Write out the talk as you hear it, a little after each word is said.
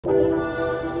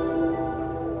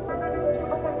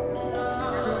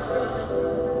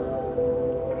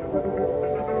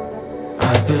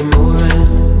been moving,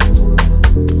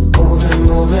 moving,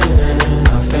 moving.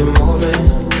 I've been moving,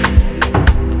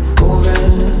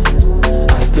 moving.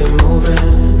 I've been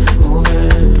moving,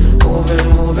 moving, moving,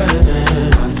 moving.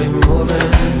 I've been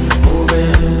moving,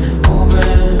 moving,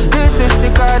 moving. This is the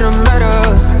kind of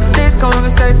matters. These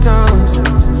conversations.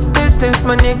 Distance,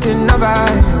 money can never.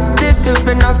 This should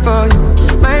be enough for you.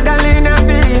 My darling, I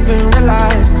believe in real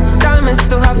life. Time is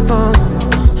to have fun.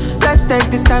 Let's take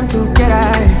this time to get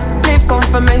high. Leave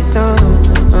confirmation,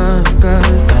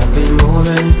 cause I've been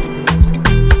moving,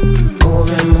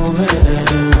 moving, moving.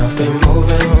 I've been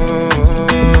moving,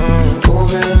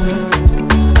 moving.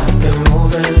 I've been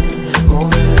moving,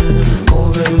 moving,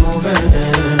 moving, moving.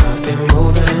 I've been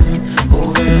moving,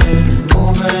 moving,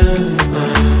 moving.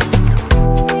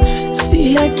 See,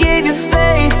 I gave you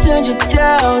faith, turned you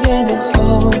doubt into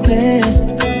hope.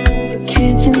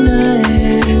 Can't deny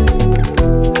it.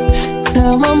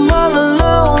 Now I'm all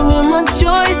alone and my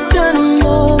joys turn them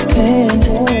open.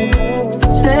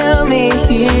 Tell me, I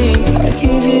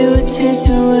gave you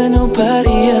attention when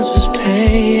nobody else was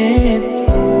paying.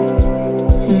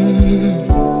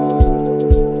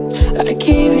 I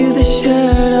gave you the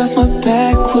shirt off my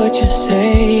back, what you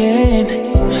saying?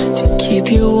 To keep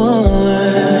you warm.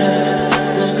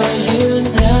 Now you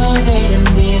know that I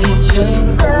need you.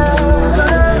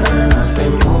 I've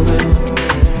been moving.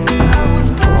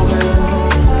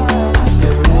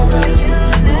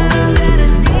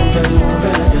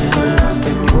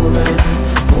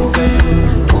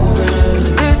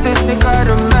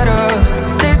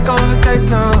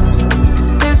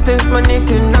 Distance, money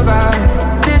can never.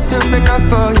 This should be enough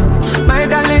for you. My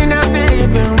darling, I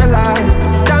believe in real life.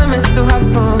 Time is to have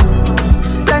fun.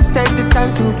 Let's take this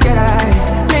time to get high.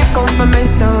 Make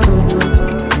confirmation.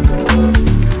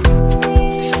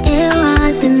 It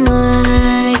wasn't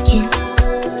working.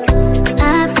 I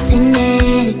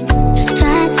pretended,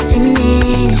 tried to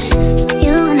finish.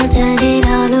 You wanna turn it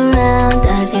all around,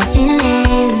 dodge your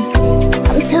feelings.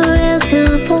 I'm too real to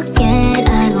forget,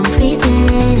 I don't freeze in.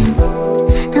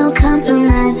 No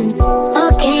compromising.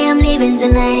 Okay, I'm leaving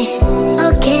tonight.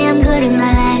 Okay, I'm good in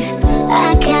my life.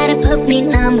 I gotta put me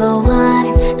number one.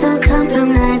 No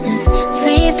compromising.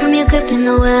 Free from your grip in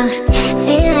the world.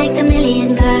 Feel like the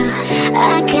million girl.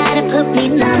 I gotta put me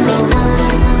number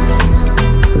one.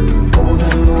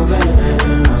 Moving, moving.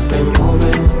 I've been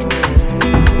moving,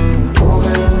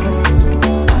 moving.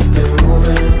 I've been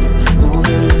moving,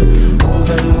 moving,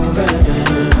 moving, moving.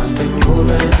 I've been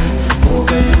moving,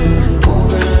 moving,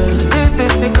 moving. This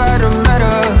is the kind of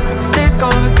matters. These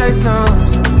conversations.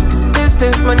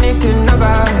 Distance, money can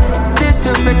never. This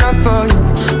should be enough for you.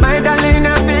 My darling, I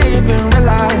believe in real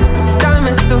life. Time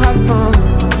is to have fun.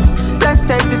 Let's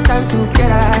take this time to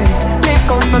get high. Make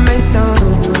confirmation.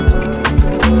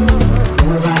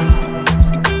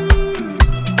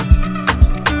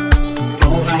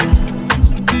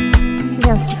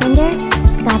 Lil Splendor,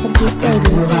 got the juice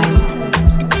babies.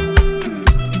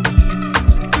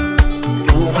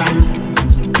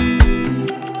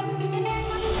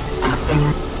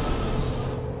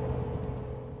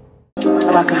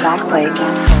 Welcome back, boys.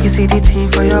 You see the team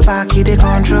for your back, they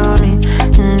control me.